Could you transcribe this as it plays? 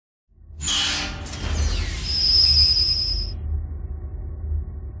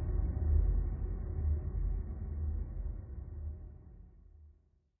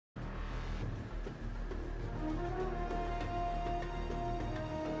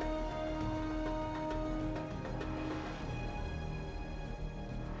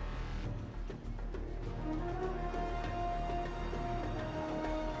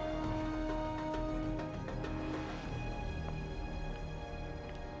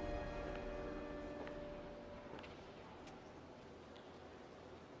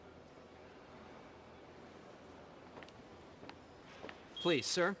Please,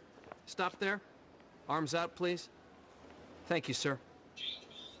 sir. Stop there. Arms out, please. Thank you, sir.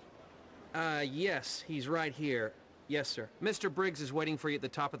 Yes, he's right here. Yes, sir. Mr. Briggs is waiting for you at the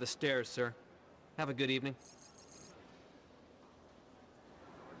top of the stairs, sir. Have a good evening.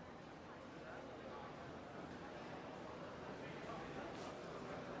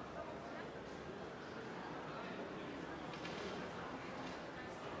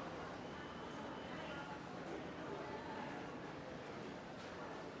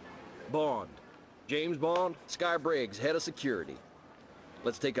 Bond. James Bond, Sky Briggs, head of security.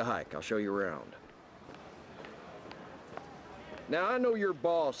 Let's take a hike. I'll show you around. Now, I know your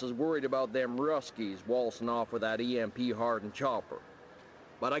boss is worried about them Ruskies waltzing off with that EMP-hardened chopper.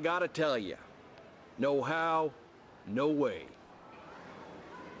 But I gotta tell you, no how, no way.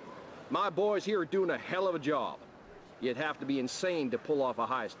 My boys here are doing a hell of a job. You'd have to be insane to pull off a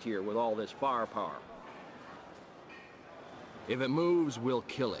heist here with all this firepower. If it moves, we'll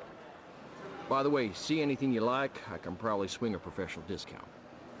kill it. By the way, see anything you like, I can probably swing a professional discount.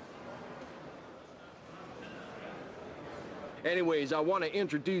 Anyways, I want to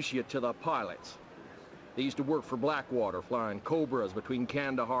introduce you to the pilots. They used to work for Blackwater, flying Cobras between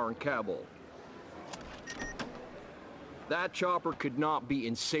Kandahar and Kabul. That chopper could not be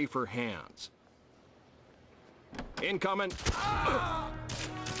in safer hands. Incoming!